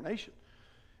reincarnation.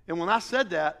 And when I said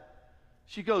that,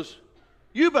 she goes,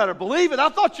 you better believe it. I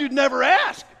thought you'd never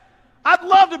ask. I'd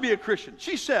love to be a Christian.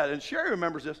 She said, and Sherry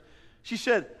remembers this, she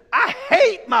said, I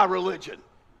hate my religion.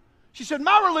 She said,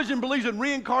 my religion believes in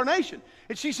reincarnation.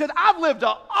 And she said, I've lived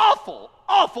an awful,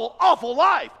 awful, awful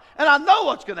life. And I know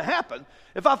what's going to happen.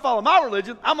 If I follow my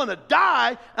religion, I'm going to die,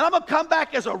 and I'm going to come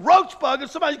back as a roach bug,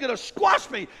 and somebody's going to squash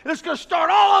me, and it's going to start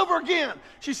all over again.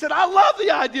 She said, I love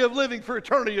the idea of living for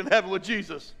eternity in heaven with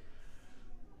Jesus.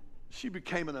 She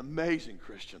became an amazing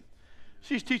Christian.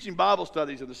 She's teaching Bible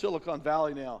studies in the Silicon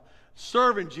Valley now,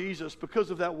 serving Jesus because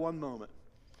of that one moment.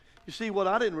 You see, what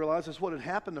I didn't realize is what had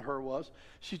happened to her was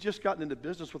she'd just gotten into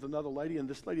business with another lady, and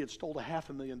this lady had stole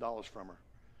 $500,000 from her.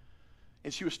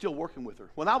 And she was still working with her.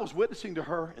 When I was witnessing to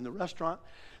her in the restaurant,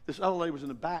 this other lady was in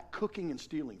the back cooking and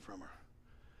stealing from her.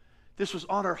 This was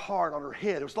on her heart, on her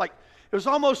head. It was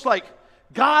almost like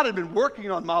God had been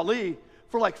working on Mali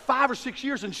for like 5 or 6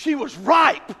 years, and she was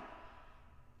ripe.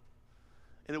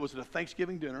 And it was at a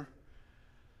Thanksgiving dinner.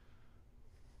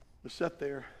 We sat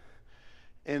there,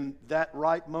 and that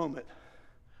right moment,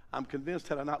 I'm convinced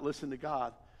had I not listened to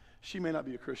God, she may not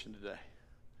be a Christian today.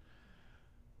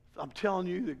 I'm telling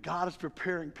you that God is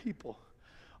preparing people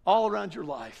all around your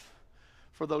life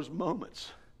for those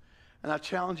moments. And I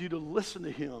challenge you to listen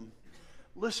to Him.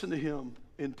 Listen to Him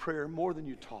in prayer more than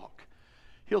you talk.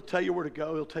 He'll tell you where to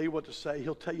go. He'll tell you what to say.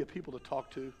 He'll tell you people to talk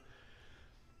to.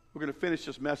 We're going to finish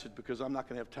this message because I'm not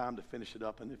going to have time to finish it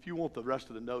up. And if you want the rest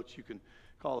of the notes, you can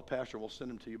call the pastor and we'll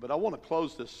send them to you. But I want to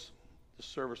close this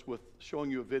service with showing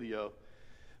you a video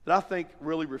that I think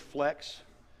really reflects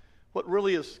what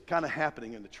really is kind of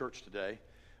happening in the church today,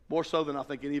 more so than I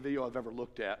think any video I've ever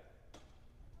looked at.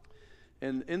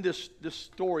 And in this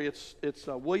story, it's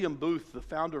William Booth, the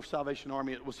founder of Salvation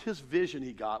Army. It was his vision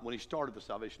he got when he started the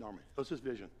Salvation Army. It was his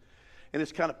vision. And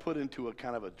it's kind of put into a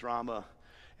kind of a drama,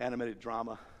 animated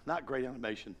drama. Not great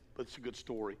animation, but it's a good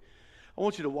story. I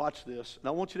want you to watch this, and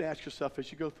I want you to ask yourself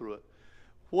as you go through it,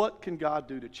 what can God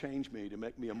do to change me, to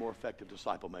make me a more effective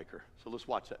disciple maker? So let's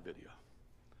watch that video.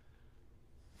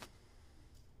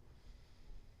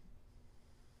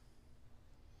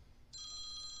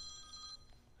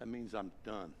 That means I'm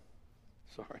done.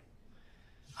 Sorry.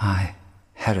 I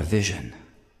had a vision.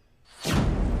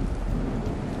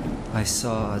 I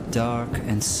saw a dark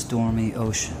and stormy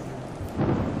ocean.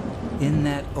 In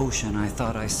that ocean, I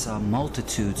thought I saw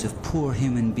multitudes of poor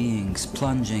human beings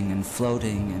plunging and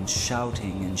floating and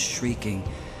shouting and shrieking,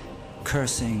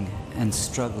 cursing and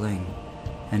struggling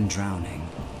and drowning.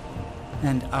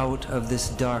 And out of this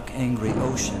dark, angry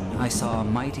ocean, I saw a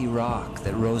mighty rock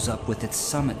that rose up with its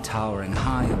summit towering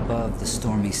high above the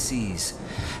stormy seas.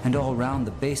 And all round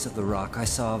the base of the rock, I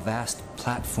saw a vast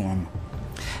platform.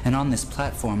 And on this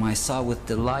platform I saw with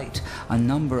delight a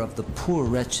number of the poor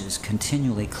wretches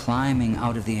continually climbing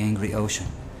out of the angry ocean.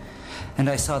 And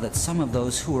I saw that some of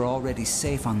those who were already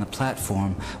safe on the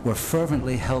platform were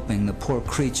fervently helping the poor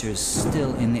creatures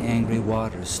still in the angry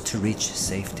waters to reach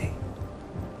safety.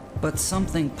 But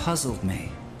something puzzled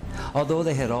me. Although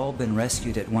they had all been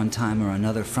rescued at one time or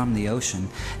another from the ocean,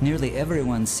 nearly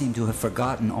everyone seemed to have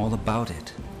forgotten all about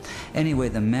it. Anyway,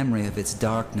 the memory of its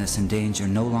darkness and danger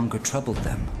no longer troubled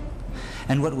them.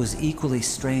 And what was equally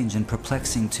strange and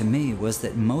perplexing to me was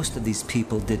that most of these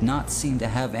people did not seem to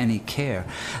have any care,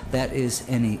 that is,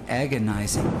 any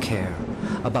agonizing care,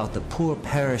 about the poor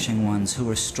perishing ones who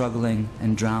were struggling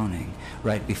and drowning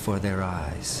right before their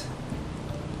eyes.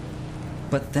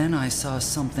 But then I saw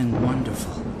something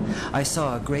wonderful. I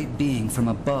saw a great being from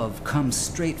above come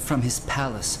straight from his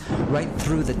palace, right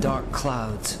through the dark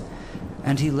clouds.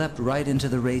 And he leapt right into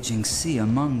the raging sea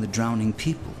among the drowning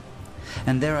people.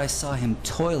 And there I saw him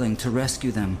toiling to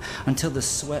rescue them until the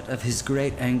sweat of his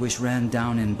great anguish ran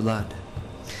down in blood.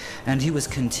 And he was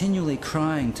continually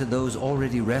crying to those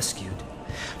already rescued,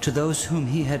 to those whom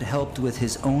he had helped with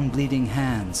his own bleeding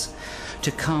hands, to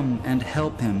come and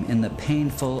help him in the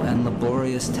painful and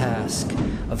laborious task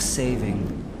of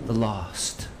saving the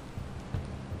lost.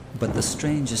 But the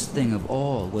strangest thing of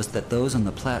all was that those on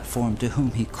the platform to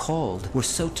whom he called were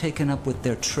so taken up with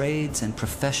their trades and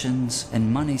professions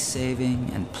and money saving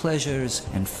and pleasures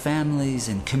and families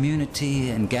and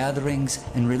community and gatherings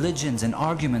and religions and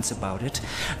arguments about it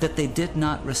that they did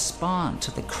not respond to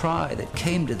the cry that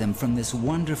came to them from this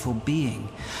wonderful being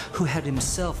who had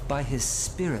himself by his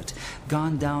Spirit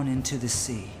gone down into the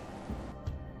sea.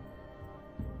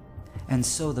 And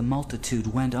so the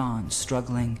multitude went on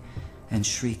struggling and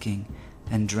shrieking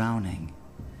and drowning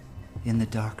in the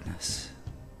darkness.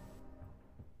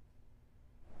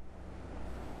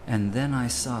 And then I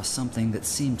saw something that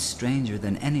seemed stranger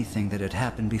than anything that had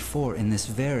happened before in this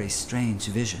very strange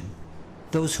vision.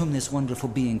 Those whom this wonderful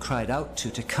being cried out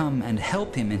to come and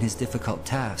help him in his difficult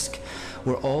task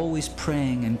were always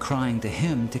praying and crying to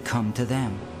him to come to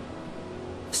them.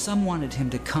 Some wanted him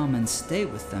to come and stay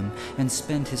with them and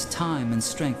spend his time and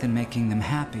strength in making them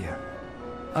happier.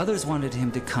 Others wanted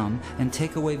him to come and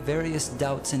take away various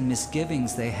doubts and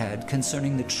misgivings they had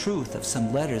concerning the truth of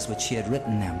some letters which he had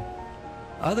written them.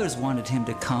 Others wanted him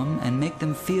to come and make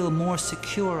them feel more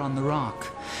secure on the rock,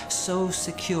 so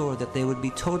secure that they would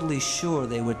be totally sure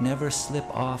they would never slip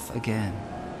off again.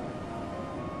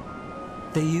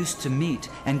 They used to meet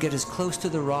and get as close to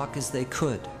the rock as they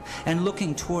could, and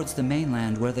looking towards the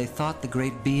mainland where they thought the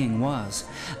great being was,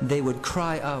 they would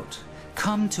cry out,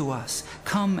 "Come to us,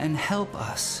 come and help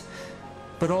us."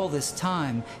 But all this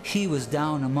time, he was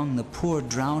down among the poor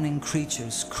drowning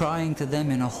creatures, crying to them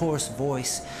in a hoarse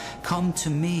voice, "Come to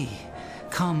me,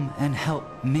 come and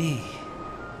help me."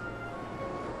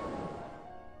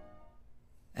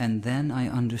 And then I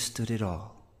understood it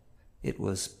all. It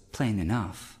was plain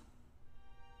enough.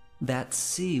 That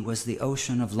sea was the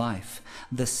ocean of life,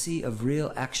 the sea of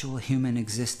real, actual human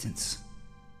existence.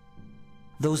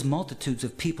 Those multitudes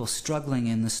of people struggling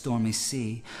in the stormy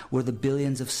sea were the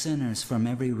billions of sinners from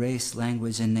every race,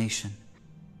 language, and nation.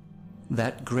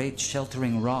 That great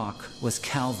sheltering rock was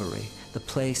Calvary, the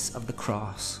place of the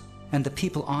cross, and the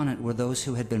people on it were those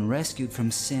who had been rescued from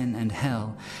sin and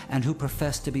hell and who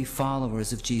professed to be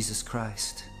followers of Jesus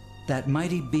Christ. That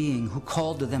mighty being who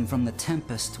called to them from the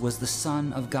tempest was the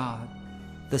Son of God,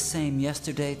 the same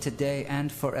yesterday, today,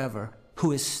 and forever,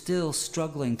 who is still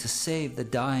struggling to save the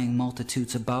dying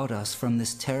multitudes about us from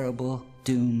this terrible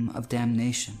doom of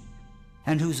damnation,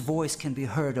 and whose voice can be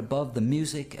heard above the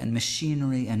music and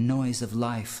machinery and noise of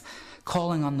life,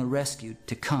 calling on the rescued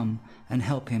to come and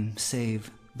help him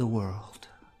save the world.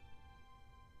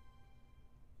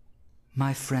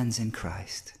 My friends in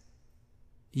Christ,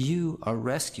 you are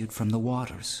rescued from the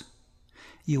waters.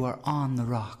 You are on the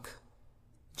rock.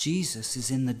 Jesus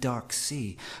is in the dark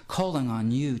sea, calling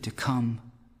on you to come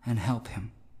and help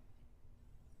him.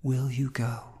 Will you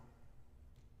go?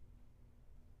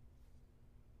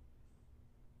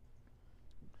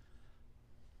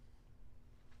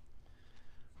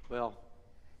 Well,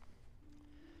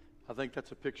 I think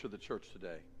that's a picture of the church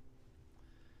today.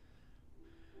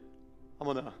 I'm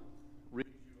going to read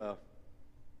a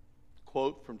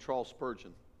quote from Charles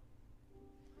Spurgeon.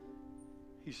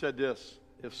 He said this: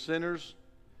 if sinners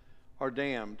are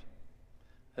damned,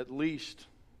 at least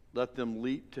let them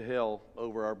leap to hell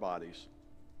over our bodies.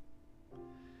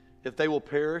 If they will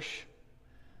perish,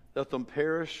 let them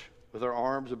perish with their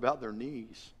arms about their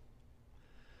knees.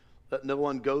 Let no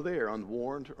one go there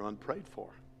unwarned or unprayed for.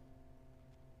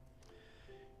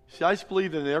 See, I just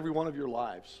believe that in every one of your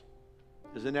lives,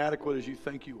 as inadequate as you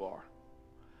think you are,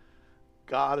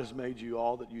 God has made you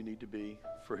all that you need to be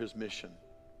for His mission.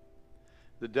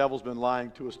 The devil's been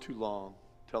lying to us too long,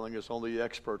 telling us only the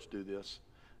experts do this.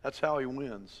 That's how he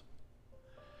wins,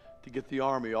 to get the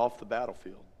army off the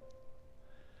battlefield.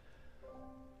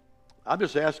 I'm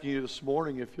just asking you this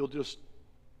morning if you'll just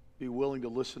be willing to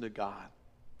listen to God.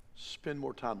 Spend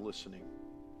more time listening.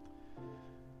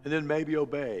 And then maybe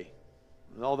obey.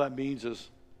 And all that means is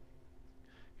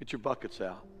get your buckets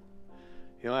out.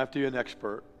 You don't have to be an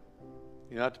expert.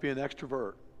 You don't have to be an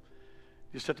extrovert.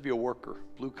 You just have to be a worker,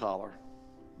 blue collar,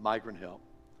 migrant help.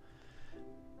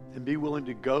 And be willing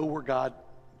to go where God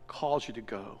calls you to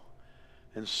go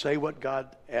and say what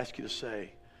God asks you to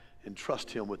say and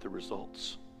trust Him with the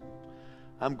results.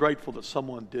 I'm grateful that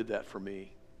someone did that for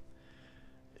me.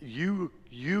 You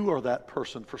are that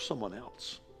person for someone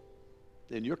else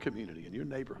in your community, in your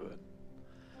neighborhood.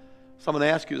 So I'm going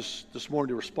to ask you this morning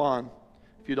to respond.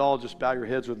 If you'd all just bow your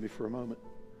heads with me for a moment.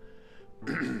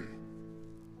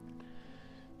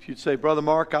 If you'd say, Brother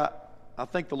Mark, I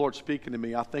think the Lord's speaking to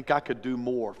me. I think I could do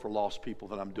more for lost people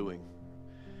than I'm doing.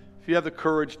 If you have the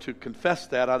courage to confess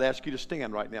that, I'd ask you to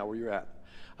stand right now where you're at.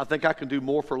 I think I can do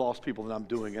more for lost people than I'm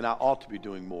doing, and I ought to be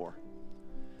doing more.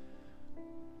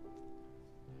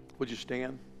 Would you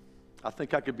stand? I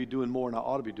think I could be doing more, and I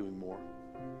ought to be doing more.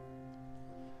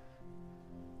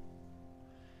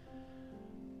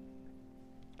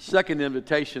 Second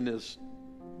invitation is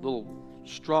a little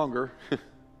stronger. You're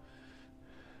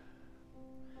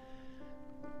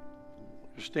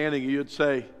standing, you'd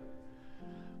say,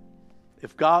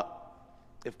 if God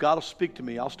will speak to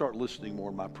me, I'll start listening more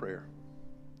in my prayer.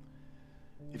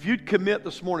 If you'd commit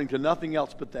this morning to nothing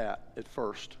else but that at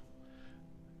first,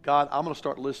 God, I'm going to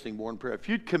start listening more in prayer. If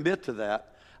you'd commit to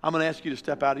that, I'm going to ask you to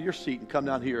step out of your seat and come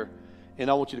down here, and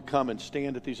I want you to come and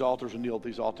stand at these altars and kneel at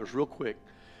these altars real quick.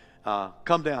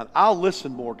 Come down. I'll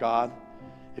listen more, God.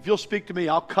 If you'll speak to me,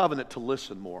 I'll covenant to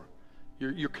listen more.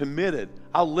 You're committed.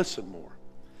 I'll listen more.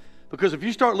 Because if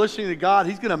you start listening to God,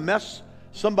 He's going to mess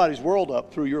somebody's world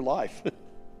up through your life.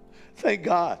 Thank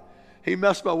God. He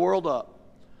messed my world up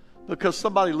because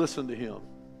somebody listened to Him.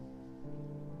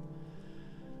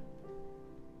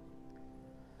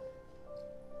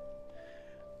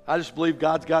 I just believe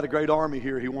God's got a great army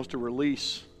here He wants to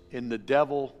release, and the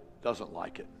devil doesn't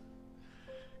like it.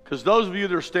 Because those of you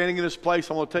that are standing in this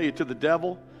place, I want to tell you, to the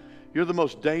devil, you're the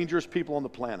most dangerous people on the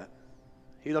planet.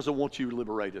 He doesn't want you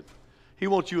liberated. He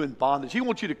wants you in bondage. He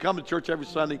wants you to come to church every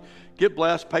Sunday, get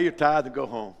blessed, pay your tithe, and go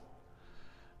home.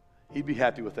 He'd be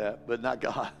happy with that, but not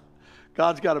God.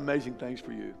 God's got amazing things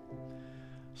for you.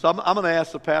 So I'm going to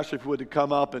ask the pastor if he would to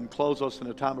come up and close us in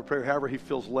a time of prayer, however he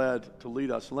feels led to lead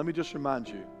us. And let me just remind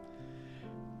you,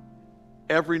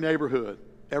 every neighborhood,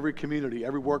 every community,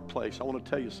 every workplace, I want to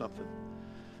tell you something.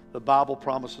 The Bible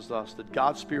promises us that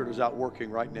God's Spirit is out working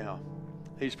right now.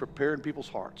 He's preparing people's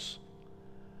hearts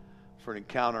for an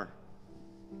encounter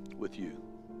with you.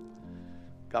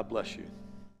 God bless you.